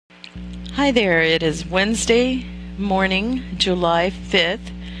Hi there, it is Wednesday morning, July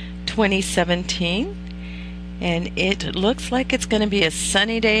 5th, 2017, and it looks like it's going to be a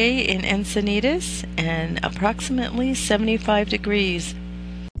sunny day in Encinitas and approximately 75 degrees.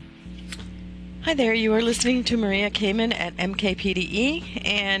 Hi there, you are listening to Maria Kamen at MKPDE,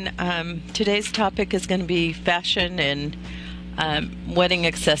 and today's topic is going to be fashion and wedding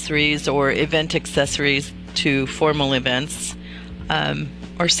accessories or event accessories to formal events.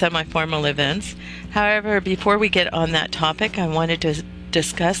 Or semi-formal events. However, before we get on that topic, I wanted to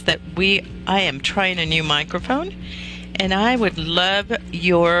discuss that I am trying a new microphone, and I would love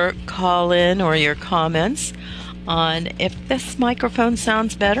your call-in or your comments on if this microphone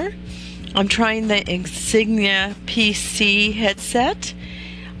sounds better. I'm trying the Insignia PC headset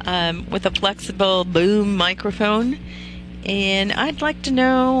with a flexible boom microphone, and I'd like to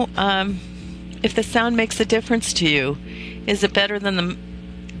know if the sound makes a difference to you. Is it better than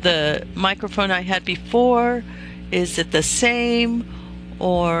the microphone I had before? Is it the same,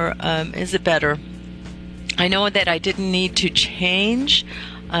 or is it better? I know that I didn't need to change,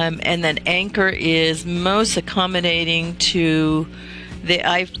 and that Anchor is most accommodating to the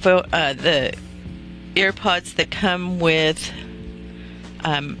iPhone, the AirPods that come with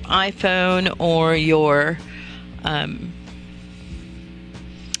iPhone or your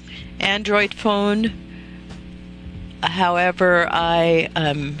Android phone. However, I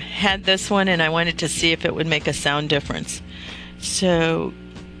had this one and I wanted to see if it would make a sound difference. So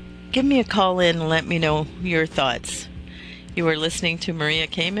give me a call in and let me know your thoughts. You are listening to Maria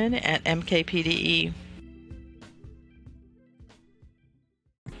Kamen at MKPDE.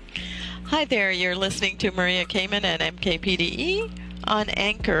 Hi there, you're listening to Maria Kamen at MKPDE on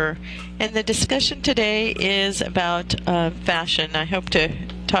Anchor. And the discussion today is about fashion. I hope to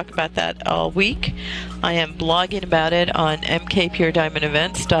talk about that all week. I am blogging about it on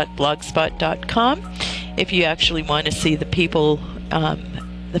mkpurediamondevents.blogspot.com if you actually want to see the people,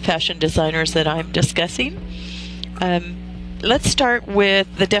 the fashion designers that I'm discussing. Let's start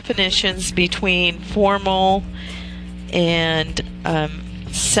with the definitions between formal and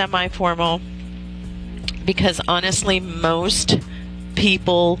semi-formal, because honestly most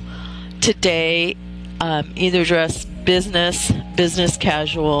people today either dress business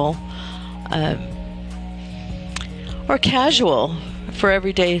casual, or casual for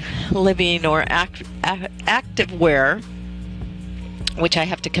everyday living, or active wear, which I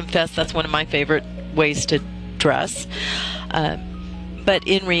have to confess that's one of my favorite ways to dress. But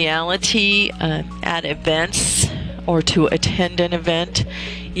in reality, at events or to attend an event,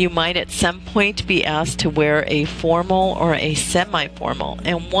 you might at some point be asked to wear a formal or a semi-formal.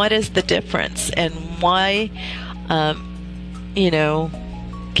 And what is the difference? And why,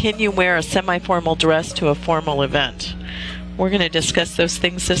 can you wear a semi-formal dress to a formal event? We're going to discuss those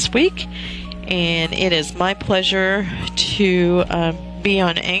things this week. And it is my pleasure to be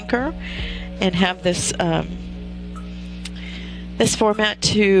on Anchor and have this this format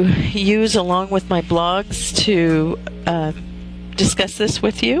to use along with my blogs to discuss this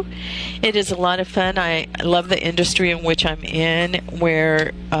with you. It is a lot of fun. I love the industry in which I'm in,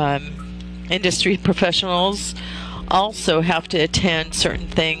 where industry professionals also have to attend certain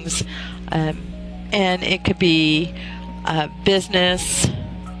things, and it could be business,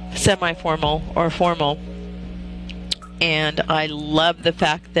 semi-formal, or formal. And I love the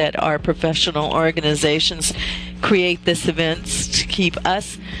fact that our professional organizations create this events to keep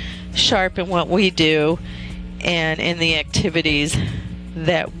us sharp in what we do and in the activities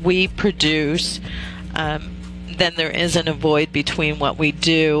that we produce. Then there isn't a void between what we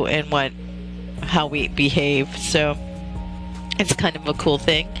do and how we behave. So it's kind of a cool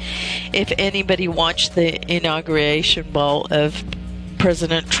thing. If anybody watched the inauguration ball of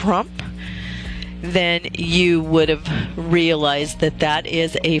President Trump, then you would have realized that that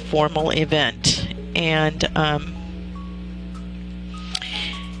is a formal event. And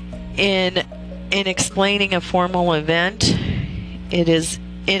in explaining a formal event, it is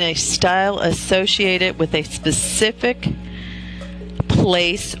in a style associated with a specific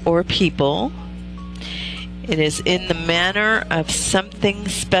place or people. It is in the manner of something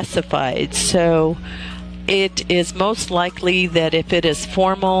specified. So it is most likely that if it is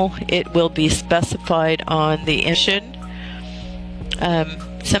formal, it will be specified on the invitation.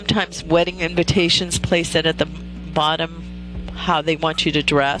 Sometimes wedding invitations place it at the bottom how they want you to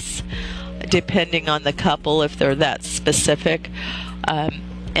dress, depending on the couple, if they're that specific,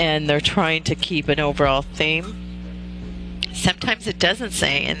 and they're trying to keep an overall theme. Sometimes it doesn't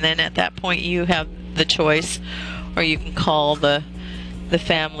say, and then at that point you have the choice, or you can call the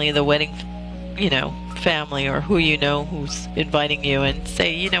family, the wedding, family, or who who's inviting you, and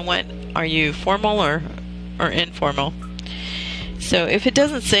say, you know what, are you formal or informal? So if it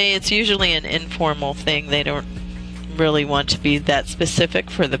doesn't say, it's usually an informal thing. They don't really want to be that specific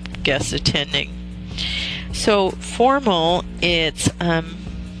for the guests attending. So formal, it's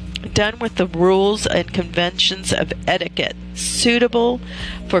done with the rules and conventions of etiquette, suitable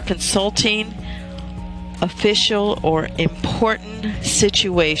for consulting, official, or important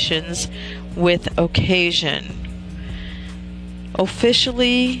situations with occasion.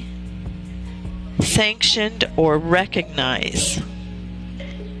 Officially sanctioned or recognized.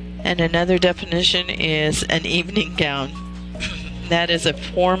 And another definition is an evening gown. That is a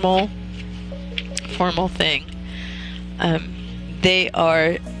formal thing. They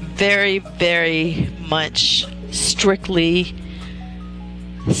are very, very much strictly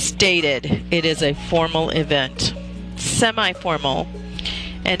stated. It is a formal event. Semi-formal,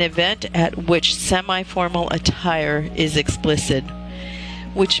 an event at which semi-formal attire is explicit,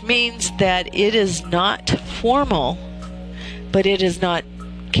 which means that it is not formal, but it is not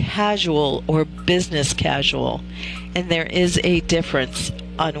casual or business casual. And there is a difference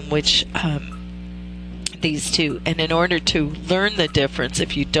on which these two. And in order to learn the difference,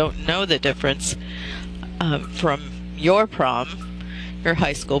 if you don't know the difference from your prom, your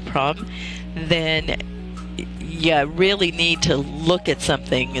high school prom, then you really need to look at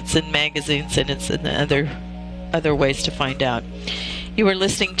something. It's in magazines and it's in other ways to find out. You are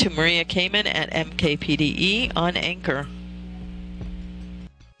listening to Maria Kamen at MKPDE on Anchor.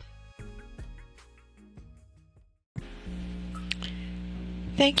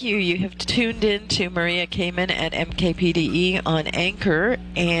 Thank you. You have tuned in to Maria Kamen at MKPDE on Anchor,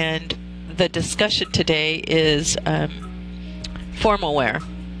 and the discussion today is formal wear,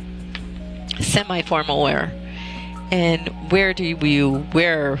 semi-formal wear, and where do you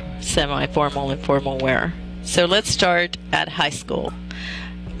wear semi-formal and formal wear? So let's start at high school.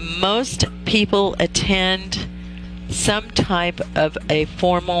 Most people attend some type of a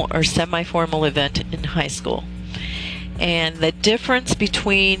formal or semi-formal event in high school. And the difference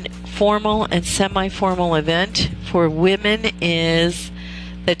between formal and semi-formal event for women is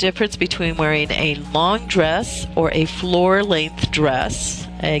the difference between wearing a long dress or a floor-length dress,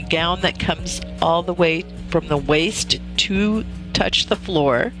 a gown that comes all the way from the waist to touch the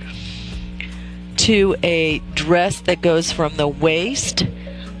floor, to a dress that goes from the waist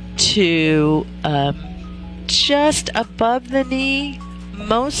to just above the knee,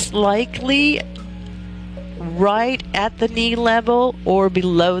 most likely right at the knee level or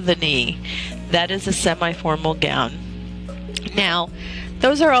below the knee. That is a semi-formal gown. Now,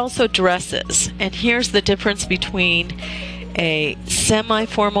 those are also dresses, and here's the difference between a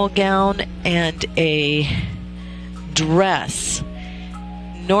semi-formal gown and a dress.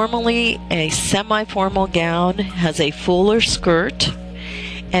 Normally, a semi-formal gown has a fuller skirt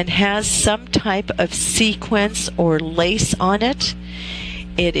and has some type of sequence or lace on it.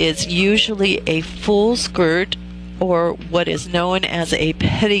 It is usually a full skirt, or what is known as a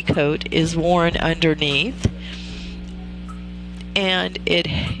petticoat is worn underneath, and it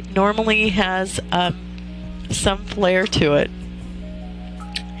normally has some flair to it.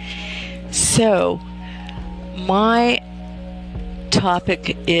 So my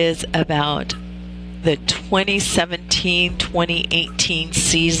topic is about the 2017-2018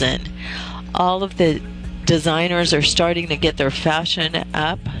 season. All of the designers are starting to get their fashion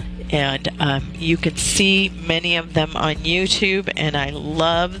up, and you can see many of them on YouTube, and I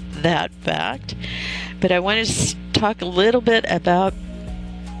love that fact. But I want to talk a little bit about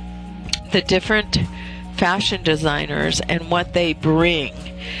the different fashion designers and what they bring.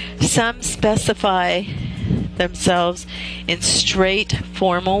 Some specify themselves in straight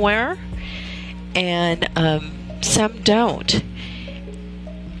formal wear, and some don't.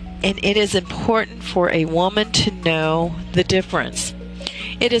 And it is important for a woman to know the difference.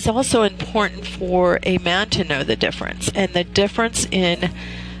 It is also important for a man to know the difference. And the difference in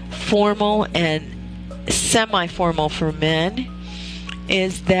formal and semi-formal for men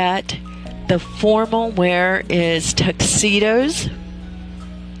is that the formal wear is tuxedos,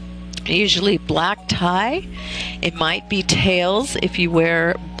 usually black tie. It might be tails if you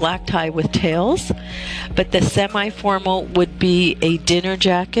wear black tie with tails, but the semi-formal would be a dinner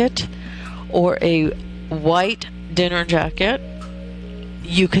jacket or a white dinner jacket.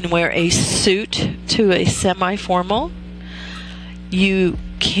 You can wear a suit to a semi-formal. You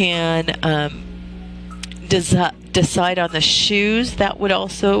can decide on the shoes. That would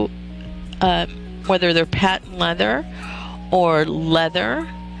also, whether they're patent leather or leather.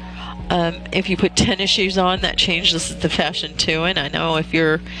 If you put tennis shoes on, that changes the fashion too. And I know if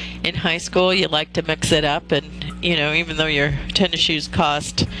you're in high school, you like to mix it up. And, you know, even though your tennis shoes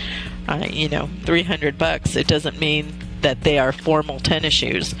cost $300. It doesn't mean that they are formal tennis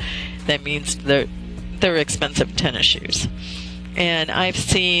shoes. That means they're expensive tennis shoes. And I've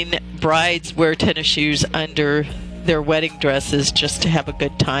seen brides wear tennis shoes under their wedding dresses just to have a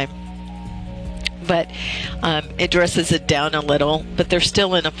good time. But it dresses it down a little, but they're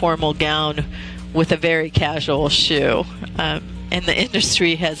still in a formal gown with a very casual shoe. And the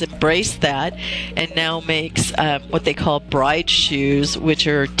industry has embraced that and now makes what they call bride shoes, which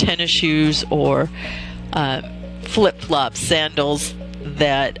are tennis shoes or flip-flop sandals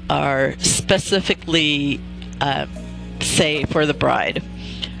that are specifically say for the bride.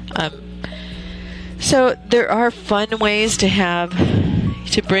 So there are fun ways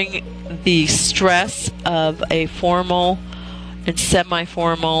to bring the stress of a formal and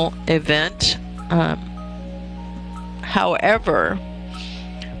semi-formal event. However,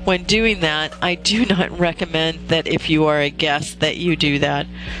 when doing that, I do not recommend that if you are a guest that you do that,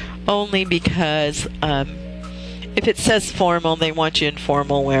 only because if it says formal, they want you in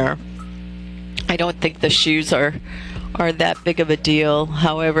formal wear. I don't think the shoes are that big of a deal.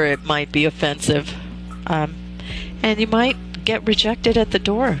 However, it might be offensive, and you might get rejected at the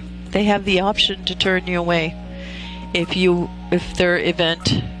door. They have the option to turn you away if their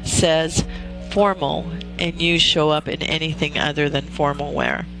event says formal and you show up in anything other than formal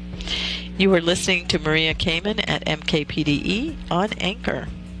wear. You are listening to Maria Kamen at MKPDE on Anchor.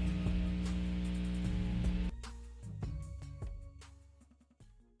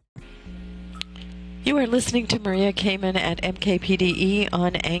 You are listening to Maria Kamen at MKPDE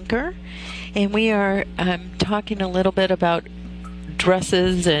on Anchor, and we are talking a little bit about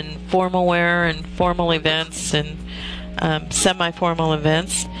dresses and formal wear and formal events and semi-formal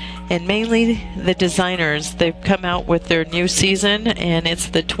events, and mainly the designers. They've come out with their new season, and it's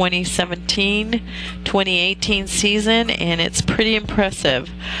the 2017-2018 season, and it's pretty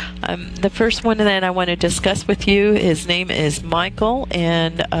impressive. The first one that I want to discuss with you, his name is Michael,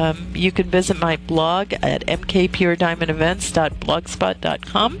 and you can visit my blog at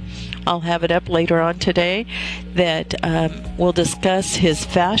mkpurediamondevents.blogspot.com. I'll have it up later on today that will discuss his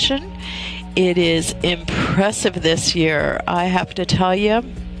fashion. It is impressive this year. I have to tell you,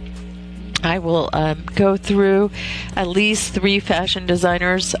 I will go through at least 3 fashion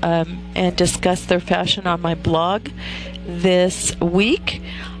designers and discuss their fashion on my blog this week,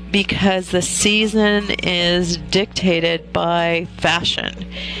 because the season is dictated by fashion,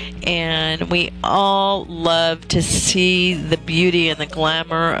 and we all love to see the beauty and the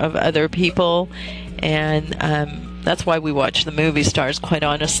glamour of other people, and that's why we watch the movie stars, quite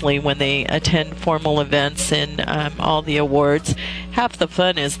honestly, when they attend formal events and all the awards. Half the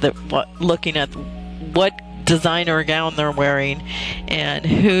fun is looking at what designer gown they're wearing and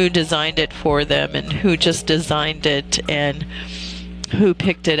who designed it for them and who just designed it and who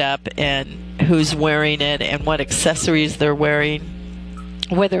picked it up and who's wearing it and what accessories they're wearing,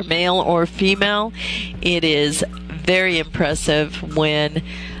 whether male or female. It is very impressive when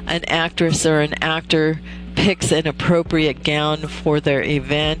an actress or an actor picks an appropriate gown for their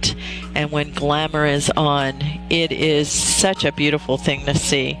event, and when glamour is on, it is such a beautiful thing to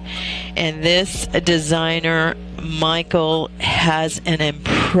see. And this designer, Michael, has an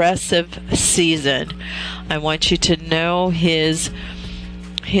impressive season. I want you to know his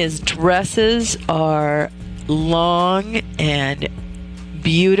dresses are long and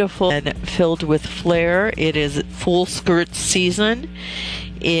beautiful and filled with flair. It is full skirt season.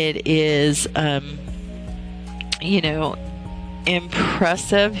 It is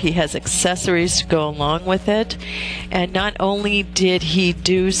impressive. He has accessories to go along with it. And not only did he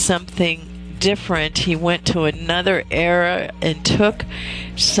do something different, he went to another era and took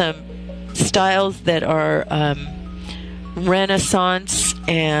some styles that are Renaissance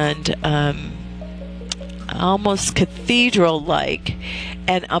and almost cathedral-like,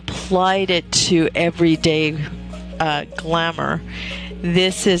 and applied it to everyday glamour.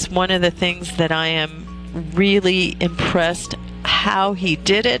 This is one of the things that I am really impressed how he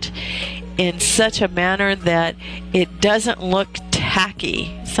did it in such a manner that it doesn't look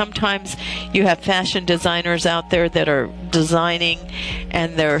tacky. Sometimes you have fashion designers out there that are designing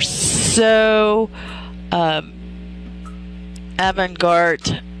and they're so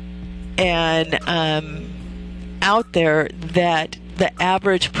avant-garde and out there that the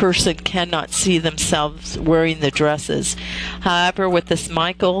average person cannot see themselves wearing the dresses. However, with this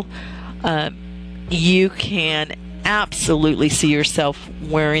Michael, you can absolutely see yourself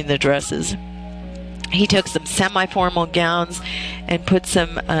wearing the dresses. He took some semi-formal gowns and put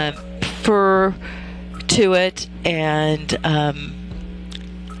some fur to it, and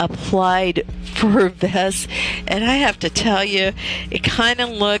applied fur vest, and I have to tell you, it kind of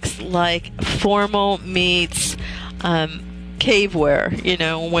looks like formal meets cave wear. You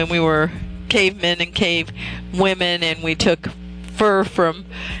know, when we were cavemen and cave women, and we took fur from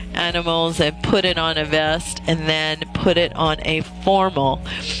animals and put it on a vest and then put it on a formal.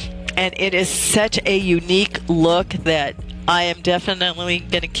 And it is such a unique look that I am definitely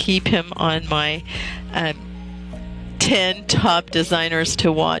going to keep him on my 10 top designers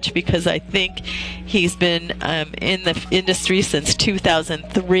to watch, because I think he's been in the industry since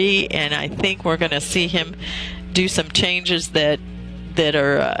 2003, and I think we're going to see him do some changes that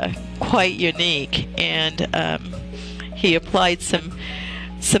are quite unique. And he applied some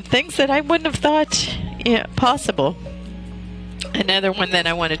things that I wouldn't have thought possible. Another one that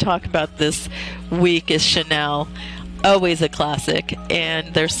I want to talk about this week is Chanel. Always a classic,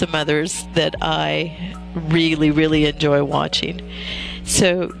 and there's some others that I really enjoy watching.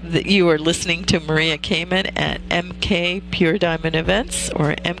 So you are listening to Maria Kamen at MK Pure Diamond Events,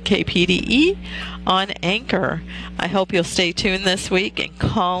 or MKPDE, on Anchor. I hope you'll stay tuned this week and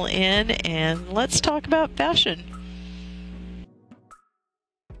call in, and let's talk about fashion.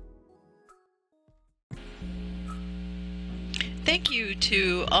 Thank you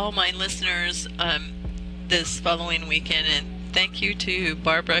to all my listeners this following weekend, and thank you to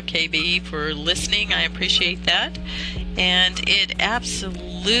Barbara KB for listening. I appreciate that. And it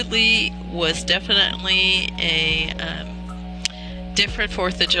absolutely was definitely a different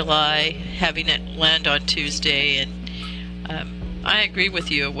 4th of July, having it land on Tuesday, and I agree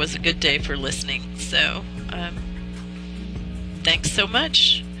with you. It was a good day for listening. So thanks so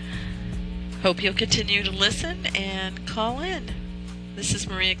much. Hope you'll continue to listen and call in. This is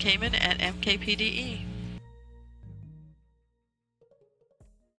Maria Kamen at MKPDE.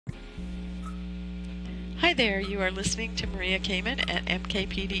 Hi there, you are listening to Maria Kamen at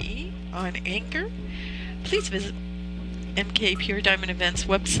MKPDE on Anchor. Please visit MK Pure Diamond Events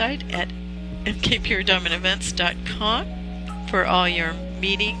website at mkpurediamondevents.com for all your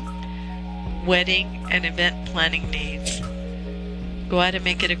meeting, wedding, and event planning needs. Go out and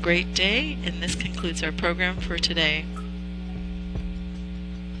make it a great day, and this concludes our program for today.